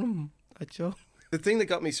have told him a joke? The thing that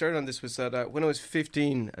got me started on this was that when I was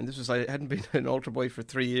 15, and I hadn't been an altar boy for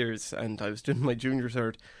 3 years, and I was doing my junior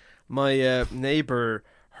third, my neighbour,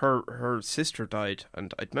 her sister died,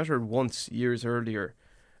 and I'd met her once years earlier,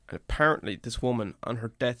 and apparently this woman on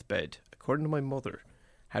her deathbed, according to my mother,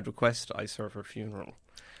 had requested I serve her funeral.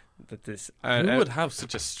 That this Who would have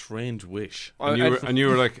such a strange wish? And you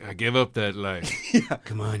were like, I give up that life.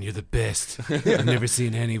 Come on, you're the best. I've never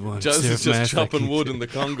seen anyone Giles serve is just mass like chopping you wood do." in the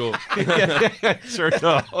Congo. Sure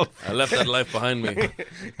enough. I left that life behind me.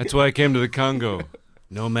 That's why I came to the Congo.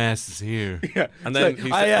 No mass is here. And then he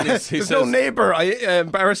there's says, no neighbour I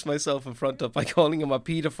embarrassed myself in front of by calling him a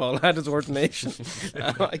paedophile at his ordination.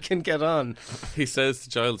 I can get on. he says to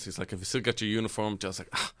Giles, he's like, "Have you still got your uniform?" Giles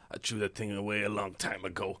like, "I threw that thing away a long time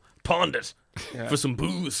ago. Pawned it for some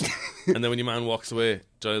booze." And then when your man walks away,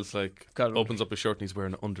 Giles like Got it. opens up his shirt and he's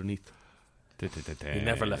wearing it underneath. He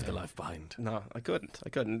never left the life behind. No, I couldn't.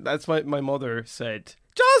 That's why my mother said,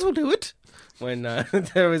 Jaws will do it. When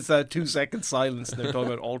there was 2 seconds silence and they're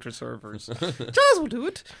talking about altar servers. Jaws will do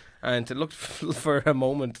it. And it looked for a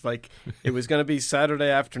moment like it was going to be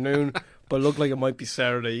Saturday afternoon, but it looked like it might be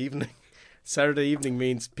Saturday evening. Saturday evening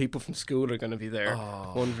means people from school are going to be there,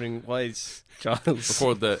 wondering why is Giles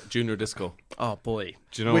Before the junior disco. Oh boy!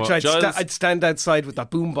 Do you know Which what? I'd stand outside with that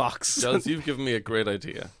boombox. Giles, you've given me a great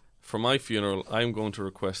idea. For my funeral, I'm going to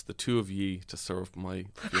request the two of ye to serve my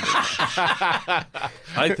funeral.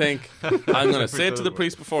 I think I'm going to say it to the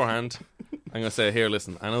priest beforehand. I'm going to say, here,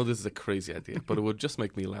 listen, I know this is a crazy idea, but it would just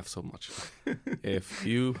make me laugh so much if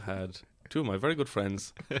you had two of my very good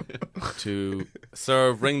friends to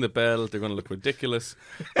serve, ring the bell. They're going to look ridiculous.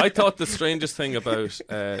 I thought the strangest thing about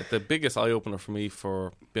the biggest eye-opener for me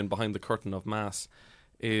for being behind the curtain of Mass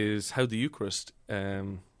is how the Eucharist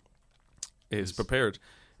is prepared.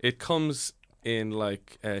 It comes in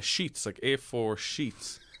like sheets, like A4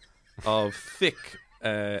 sheets of thick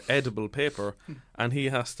edible paper, and he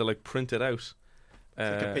has to like print it out.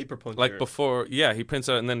 Like a paper puncher. Like before, yeah, he prints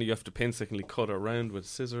it out, and then you have to painstakingly cut it around with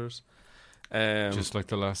scissors. Just like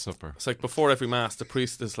the Last Supper. It's like before every Mass, the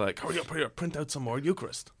priest is like, hurry up, print out some more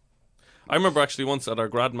Eucharist. I remember actually once at our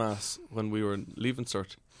grad Mass when we were leaving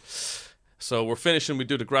cert. So we're finishing, we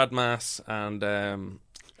do the grad Mass, and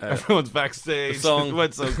everyone's backstage. The song It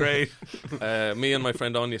went so great. me and my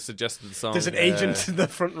friend Anya suggested the song. There's an agent in the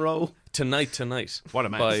front row. Tonight. What a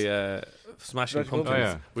Mass. By Smashing Pumpkins. Oh,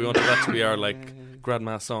 yeah. We wanted that to be our like grad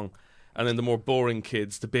Mass song. And then the more boring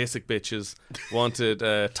kids, the basic bitches, wanted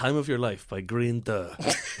Time of Your Life by Green Duh.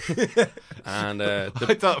 And I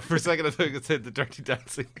thought for a second I thought you could say the Dirty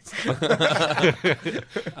Dancing.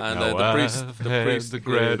 And the priest the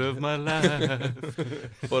bread of my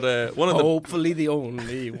life. But one of the Hopefully the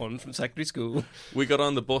only one from secondary school. we got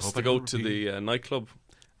on the bus to go to the nightclub,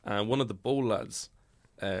 and one of the bowl lads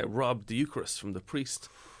robbed the Eucharist from the priest,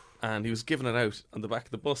 and he was giving it out on the back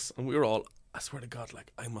of the bus, and we were all, I swear to God,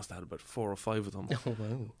 like I must have had about 4 or 5 of them. Oh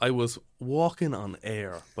wow! I was walking on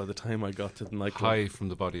air by the time I got to the nightclub. High from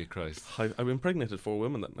the body of Christ. I impregnated 4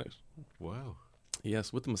 women that night. Wow.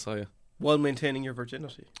 Yes, with the Messiah. While maintaining your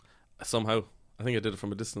virginity. Somehow. I think I did it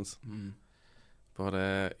from a distance.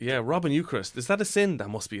 But yeah, robbing Eucharist. Is that a sin? That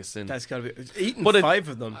must be a sin. That's got to be eating But 5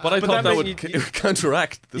 of them. But I thought that would you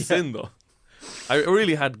counteract the sin, though. I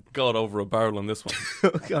really had God over a barrel on this one.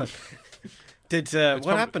 oh God! Did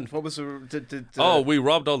what happened? What was did we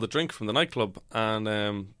robbed all the drink from the nightclub,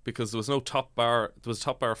 and because there was no top bar, there was a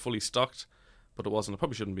top bar fully stocked, but it wasn't. I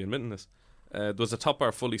probably shouldn't be admitting this. There was a top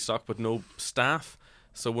bar fully stocked, but no staff.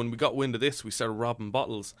 So when we got wind of this, we started robbing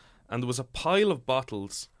bottles, and there was a pile of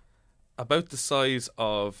bottles about the size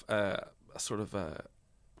of a sort of a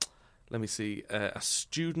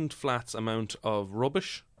student flat's amount of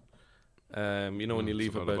rubbish. You know when you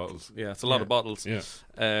leave about it's a lot of bottles. Yeah.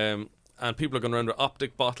 And people are going around with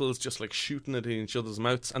optic bottles, just like shooting it in each other's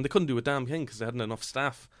mouths, and they couldn't do a damn thing because they hadn't enough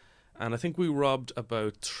staff. And I think we robbed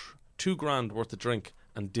about $2,000 worth of drink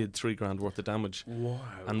and did $3,000 worth of damage. Wow!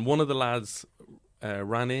 And one of the lads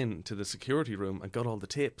ran in to the security room and got all the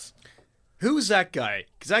tapes. Who's that guy?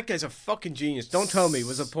 Because that guy's a fucking genius. Don't tell me.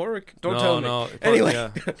 Was it Porrick? Don't tell me. No. Anyway,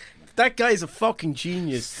 Yeah. that guy's a fucking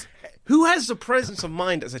genius. Who has the presence of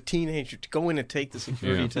mind as a teenager to go in and take the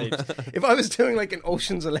security tapes? If I was doing like an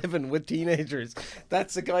Ocean's 11 with teenagers,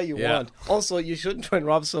 that's the guy you want. Also, you shouldn't try and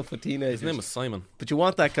rob stuff with teenagers. His name was Simon. But you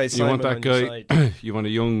want that guy Simon. You want that on your guy. side. You want a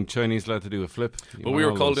young Chinese lad to do a flip. But we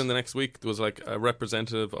were called in the next week. There was like a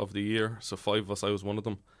representative of the year, so 5 of us. I was one of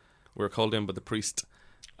them. We were called in by the priest,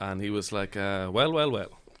 and he was like, well.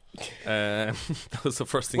 That was the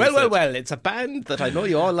first thing he said. Well, it's a band that I know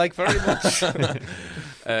you all like very much.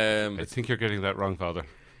 I think you're getting that wrong, Father.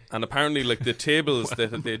 And apparently, like the tables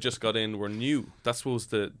that they just got in were new. That's what was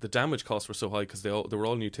the damage costs were so high because they were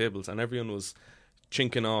all new tables, and everyone was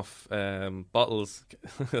chinking off bottles.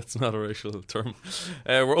 That's not a racial term.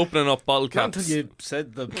 We're opening up bottle caps. Not until you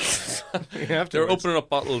said the. They were opening up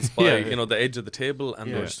bottles by the edge of the table, and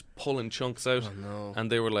Yeah. they were just pulling chunks out. Oh, no.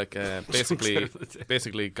 And they were like,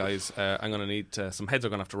 basically, guys, I'm going to need some heads are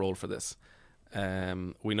going to have to roll for this.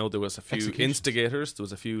 We know there was a few Executions. instigators. There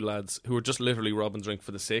was a few lads who were just literally robbing drink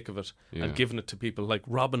for the sake of it and giving it to people, like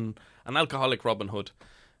an alcoholic Robin Hood.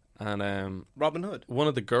 And Robin Hood. one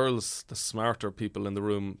of the girls, the smarter people in the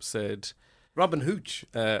room, said, Robin Hooch.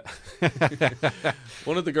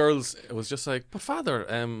 one of the girls was just like, but Father,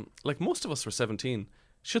 like most of us were 17.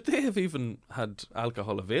 Should they have even had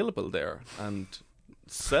alcohol available there and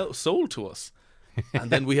sold to us?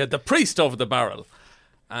 And then we had the priest over the barrel.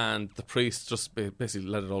 And the priest just basically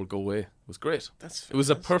let it all go away. It was great. It was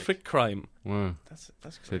a perfect crime. Wow. That's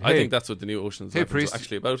Said, great. I hey, think that's what the new Ocean's Hey, 11 is priest.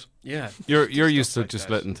 actually about. Yeah. You're used stuff to like just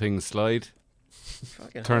that. letting things slide,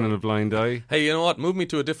 Fucking turning a blind eye. Hey, you know what? Move me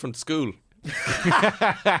to a different school.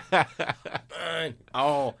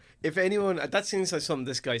 Oh, If anyone, that seems like something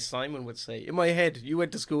this guy Simon would say. In my head, you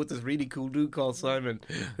went to school with this really cool dude called Simon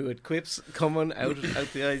who had quips coming out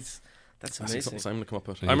the eyes. That's amazing. Something Simon to come up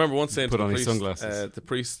with. I remember once saying put to on the his priest, sunglasses. the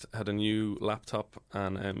priest had a new laptop,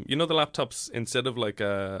 and you know the laptops, instead of like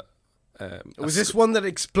a Was this one that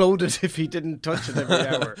exploded if he didn't touch it every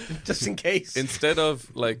hour, just in case? instead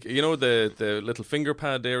of like, you know, the little finger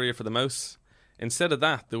pad area for the mouse, instead of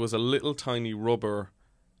that there was a little tiny rubber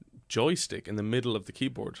joystick in the middle of the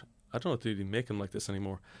keyboard. I don't know if they even make them like this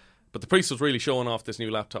anymore. But the priest was really showing off this new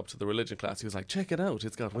laptop to the religion class. He was like, check it out,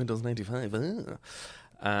 it's got Windows 95.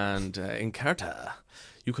 And in Carta,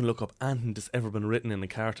 you can look up anything that's ever been written in a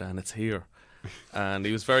Carta, and it's here. And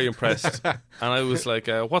he was very impressed. And I was like,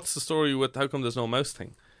 what's the story with how come there's no mouse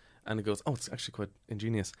thing? And he goes, oh, it's actually quite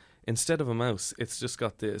ingenious. Instead of a mouse, it's just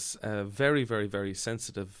got this very, very, very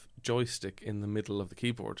sensitive joystick in the middle of the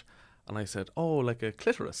keyboard. And I said, oh, like a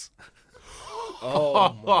clitoris.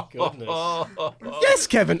 Oh my goodness! Yes,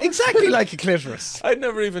 Kevin, exactly like a clitoris. I'd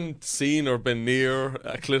never even seen or been near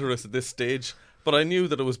a clitoris at this stage, but I knew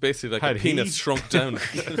that it was basically like Had a he? penis shrunk down.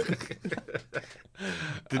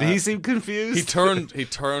 Did he seem confused? He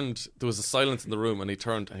turned. There was a silence in the room, and he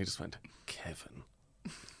turned and he just went, Kevin.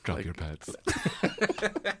 Drop your pads.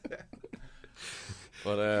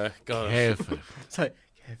 But God. Careful. Sorry,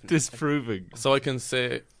 Kevin. Disproving. So I can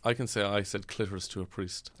say I said clitoris to a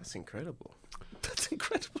priest. That's incredible. That's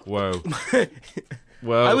incredible. Wow.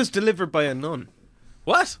 Well, I was delivered by a nun.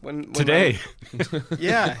 What? When today.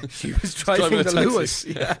 yeah, she was driving Driving a the taxi. Lewis.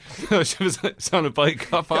 Yeah, She was on a bike.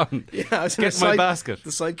 Hop on. yeah. I was in Get the my side- basket.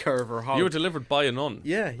 The sidecar of her house. You were delivered by a nun.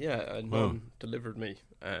 Yeah, a nun Wow. delivered me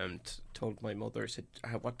and told my mother, said,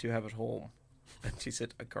 what do you have at home? And she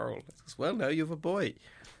said, a girl. I says, well, now you have a boy.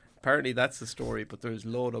 Apparently that's the story, but there's a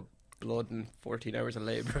load of blood and 14 hours of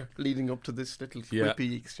labour leading up to this little Yeah.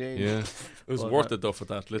 quippy exchange. Yeah. It was Well, worth it though for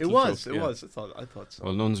that little It was, joke, it yeah. was. I thought so.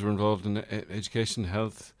 Well, nuns were involved in education,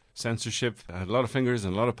 health, censorship. Had a lot of fingers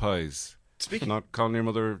and a lot of pies. Speaking Not calling your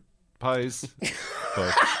mother pies,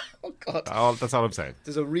 but oh God. that's all I'm saying.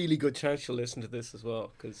 There's a really good chance she'll listen to this as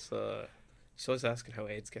well, because she's always asking how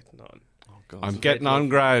Ed's getting on. Oh, God. I'm getting on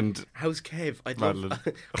grand. How's Kev? Madeline.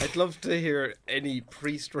 I'd love to hear any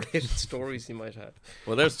priest-related stories he might have.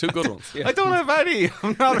 Well, there's two good ones. Yeah. I don't have any.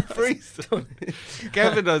 I'm not a priest.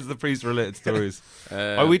 Kevin does the priest-related stories.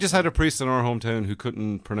 We just had a priest in our hometown who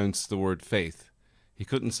couldn't pronounce the word faith. He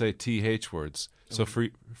couldn't say TH words. So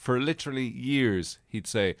for literally years, he'd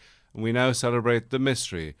say, we now celebrate the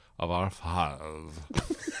mystery of our faith.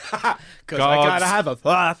 Because I gotta have a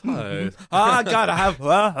I gotta have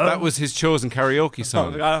That was his chosen karaoke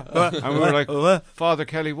song. And we were like, Father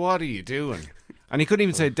Kelly, what are you doing? And he couldn't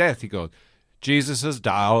even say death. He goes, Jesus is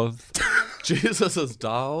down. Jesus is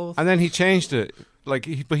doll. And then he changed it. But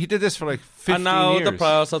he did this for like 15 And now years. the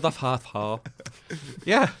prayers of the faithful.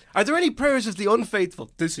 Yeah. Are there any prayers of the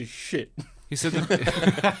unfaithful? This is shit. He said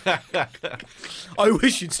that I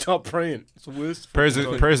wish you'd stop praying. It's the worst. prayers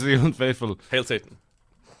of the unfaithful. Hail Satan.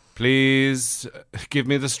 Please give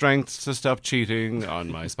me the strength to stop cheating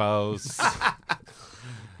on my spouse.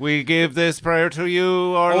 We give this prayer to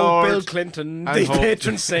you, our Oh, Lord. Bill Clinton, and the hope-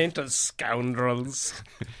 patron saint of scoundrels.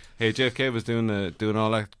 Hey, JFK was doing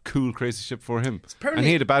all that cool, crazy shit for him. Apparently- And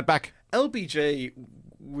he had a bad back. LBJ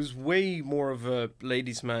was way more of a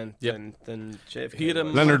ladies' man Yep. than JFK. He had a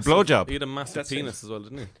was. Leonard massive- Blowjob. He had a massive That's penis as well,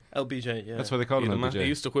 didn't he? LBJ, yeah. That's why they call He, him had a he LBJ.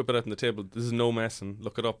 used to whip it out on the table. This is no messing.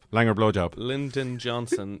 Look it up. Langer blowjob. Lyndon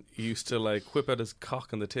Johnson used to like whip out his cock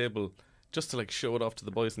on the table just to like show it off to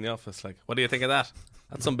the boys in the office. Like, what do you think of that?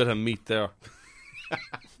 That's some bit of meat there.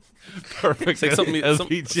 Perfect. It's like something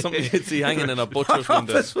LBJ. you'd see hanging in a butcher's What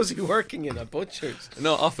window. office was he working in? A butcher's?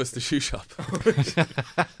 No, office, the shoe shop.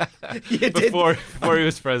 You did. before he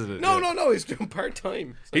was president. No, yeah. no, he's doing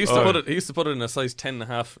part-time. He used to put it. He used to put it in a size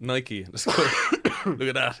 10.5 Nike. And just go,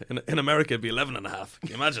 look at that. In America, it'd be 11.5. Can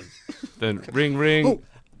you imagine? Then ring, ring.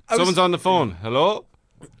 Oh, Someone's on the phone. Hello?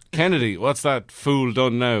 Kennedy, what's that fool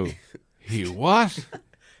done now? He what?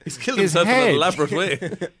 He's killed His himself in head. an elaborate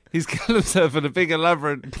way. He's killed himself in a big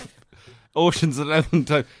elaborate Ocean's 11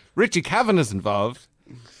 time. Richie Kavanagh's involved.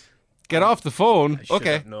 Get off the phone. I should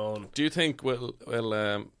Okay. have known. Do you think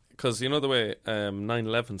because you know the way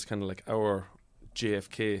 9/11's kind of like our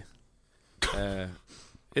JFK.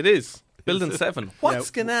 It is Building 7. What's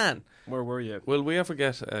going on? Where were you? Will we ever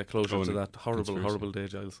get closure Oh, to no. that horrible, Conspiracy. horrible day,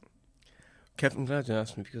 Giles? Kevin, I'm glad you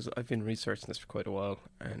asked me because I've been researching this for quite a while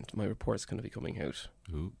and my report's going to be coming out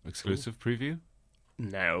Ooh, exclusive preview.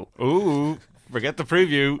 now. Ooh, forget the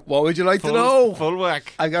preview. What would you like Full, to know? full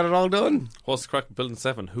whack. I got it all done. What's the crack with Building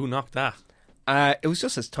 7? Who knocked that? It was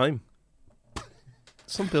just his time.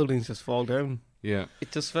 Some buildings just fall down. Yeah.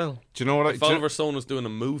 It just fell. Do you know what If Oliver Stone was doing a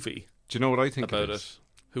movie do you know what I think about it it, is?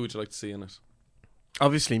 who would you like to see in it?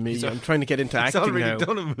 Obviously me. I'm trying to get into He's acting already now.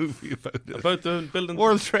 done a movie about it. About the building.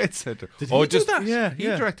 World Trade Center. Did he do that? Yeah, He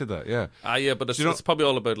yeah. directed that, yeah. Yeah, but it's probably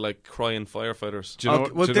all about like crying firefighters. Do you know,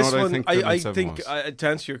 well, do you know this what I one, think I Building 7 was? to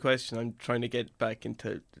answer your question, I'm trying to get back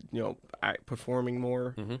into performing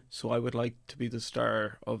more. Mm-hmm. So I would like to be the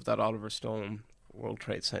star of that Oliver Stone World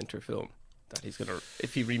Trade Center film that he's gonna,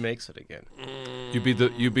 if he remakes it again.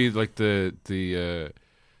 You'd be like the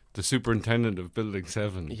superintendent of Building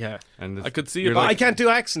 7. Yeah, And I could see you're it. but I can't do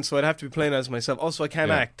accents, so I'd have to be playing as myself. Also, I can't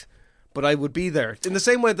Yeah. act. But I would be there. In the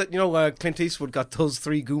same way that, Clint Eastwood got those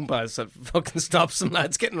 3 Goombas that fucking stopped some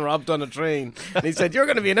lads getting robbed on a train. And he said, "You're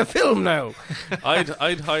going to be in a film now."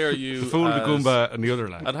 I'd hire you. the fool, the Goomba, and the other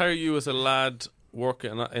lad. I'd hire you as a lad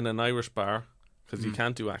working in an Irish bar because you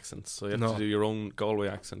can't do accents, so you have to do your own Galway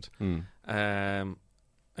accent. And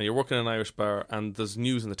you're working in an Irish bar, and there's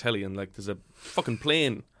news on the telly, and like there's a fucking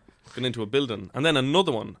plane going into a building, and then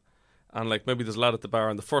another one, and like maybe there's a lad at the bar,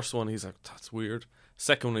 and the first one he's like, "That's weird."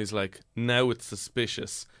 Second one he's like, "Now it's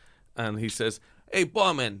suspicious," and he says, "Hey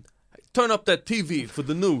barman, turn up that TV for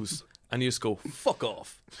the news," and you just go, "Fuck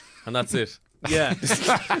off," and that's it. Yeah.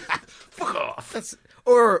 Fuck off.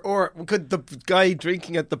 Or could the guy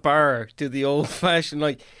drinking at the bar do the old fashioned,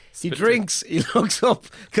 like, he drinks, he looks up,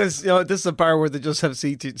 because this is a bar where they just have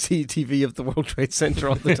CCTV of the World Trade Center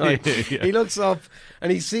all the time. Yeah. He looks up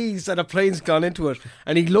and he sees that a plane's gone into it,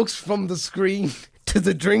 and he looks from the screen to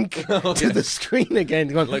the drink to the screen again,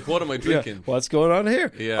 going, Like, what am I drinking? what's going on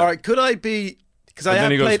here? Yeah. All right, could I be? Because I And have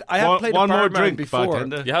then he goes, played one a more barman drink, before.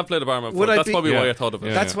 bartender. You have played a barman Would before. I That's be- probably why Yeah. I thought of it.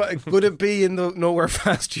 Yeah. That's what. Would it be in the Nowhere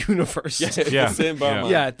Fast universe? Yeah. The same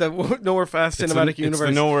barman. Yeah, the Nowhere Fast cinematic universe. It's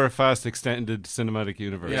the Nowhere Fast extended cinematic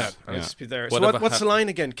universe. Yeah, I'll just be there. Whatever So what's the line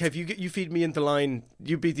again, Kev? You feed me into line.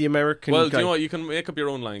 You be the American Well, guy. do you know what? You can make up your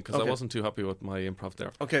own line because I Okay. wasn't too happy with my improv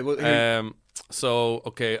there. Okay, well, here, So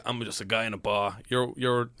okay, I'm just a guy in a bar. You've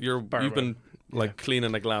been like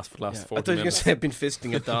cleaning a glass for the last I 40 thought you were going to minutes. say I've been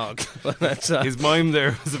fisting a dog. But that's, His mime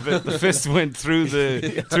there was a bit. The fist went through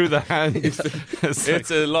the hand.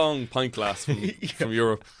 It's a long pint glass from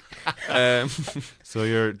Europe. So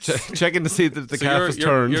you're checking to see that the So calf is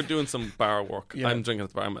turned. you're doing some bar work. Yeah. I'm drinking at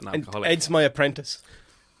the bar. I'm an and alcoholic. Ed's my apprentice.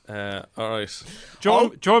 All right. do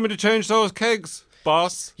you want me to change those kegs,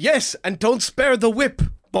 boss? Yes, and don't spare the whip,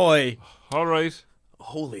 boy. All right.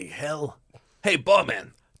 Holy hell! Hey,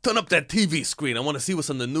 barman, turn up that TV screen. I want to see what's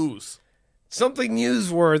on the news. Something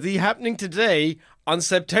newsworthy happening today on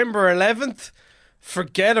September 11th.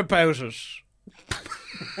 Forget about it.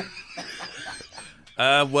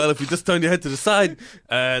 Well, if you just turn your head to the side,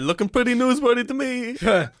 looking pretty newsworthy to me.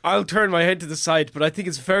 I'll turn my head to the side, but I think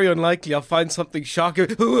it's very unlikely I'll find something shocking.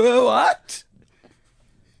 What?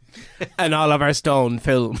 An Oliver Stone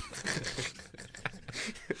film.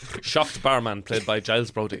 Shocked barman, played by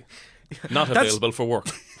Giles Brody, not available for work.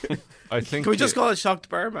 I think. Can we just call it Shocked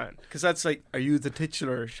Barman? Because that's like, are you the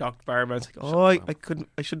titular Shocked Barman? It's like,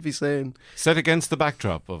 I should be saying. set against the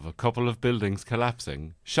backdrop of a couple of buildings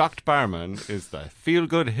collapsing? Shocked barman is the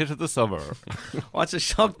feel-good hit of the summer. Watch a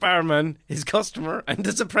Shocked Barman, his customer, and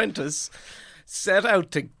his apprentice set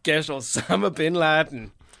out to get Osama bin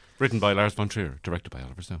Laden. Written by Lars von Trier, directed by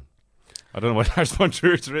Oliver Stone. I don't know why Lars von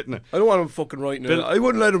Trier's written it. I don't want him fucking writing it. I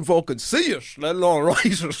wouldn't let him fucking see it, let alone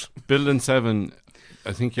write it. Building 7.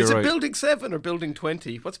 I think you're Is it right. Building 7 or Building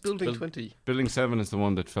 20? What's Building 20? Building 7 is the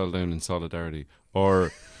one that fell down in solidarity.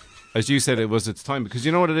 Or, as you said, it was its time. Because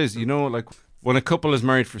you know what it is? You know, like, when a couple is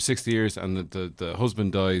married for 60 years and the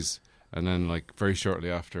husband dies, and then, like, very shortly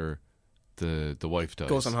after, the wife dies.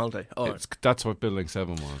 Goes on holiday. Oh, That's what Building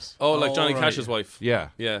 7 was. Oh, like Johnny right. Cash's wife. Yeah.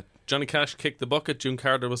 Yeah. Johnny Cash kicked the bucket. June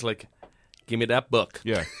Carter was like, "Give me that buck."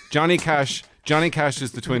 Yeah. Johnny Cash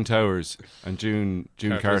is the Twin Towers, and June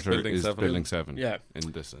Carter Building is 7. Building 7. Yeah.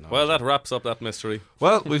 In this analogy. Well, that wraps up that mystery.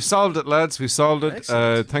 Well, we've solved it, lads. We've solved it.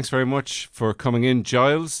 Excellent. Thanks very much for coming in.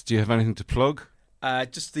 Giles, do you have anything to plug?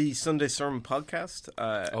 just the Sunday Sermon podcast.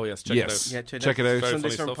 Oh yes, check Yes. it out. Yeah, Check it out. Very Sunday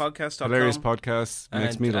funny Sermon stuff. podcast. Hilarious podcast.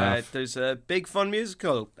 Makes me laugh. There's a big fun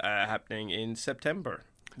musical happening in September.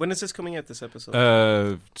 When is this coming out, this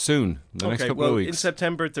episode? Soon. The next couple of weeks. in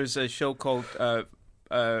September there's a show called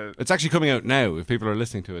It's actually coming out now. If people are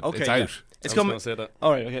listening to it, Okay, it's yeah. out. it's I was coming. gonna say that.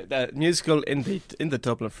 All right, okay. The musical in the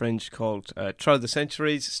Dublin Fringe called Trial of the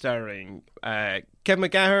Centuries, starring Kevin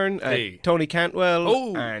McGahern, Hey. Tony Cantwell,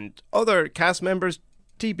 Oh. and other cast members.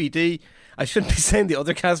 TBD. I shouldn't be saying the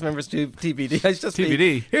other cast members to TBD. I should just TBD.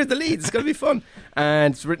 be, here's the lead. It's going to be fun.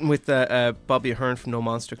 And it's written with Bobby Ahern from No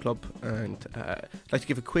Monster Club. And I'd like to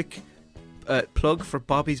give a quick plug for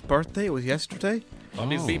Bobby's birthday. It was yesterday.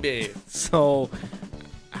 Bobby's BB. So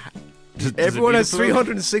everyone has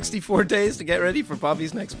 364 days to get ready for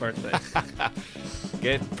Bobby's next birthday.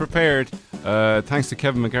 Get prepared. Thanks to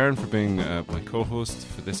Kevin McGarren for being my co-host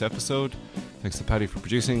for this episode. Thanks to Paddy for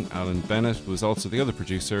producing. Alan Bennett was also the other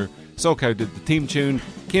producer. SoCal did the theme tune.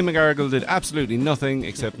 Cian McGarrigle did absolutely nothing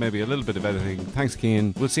except maybe a little bit of editing. Thanks,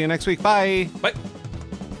 Cian. We'll see you next week. Bye. Bye.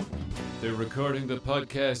 They're recording the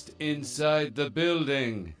podcast inside the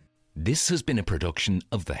building. This has been a production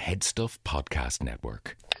of the Head Stuff Podcast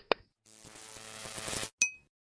Network.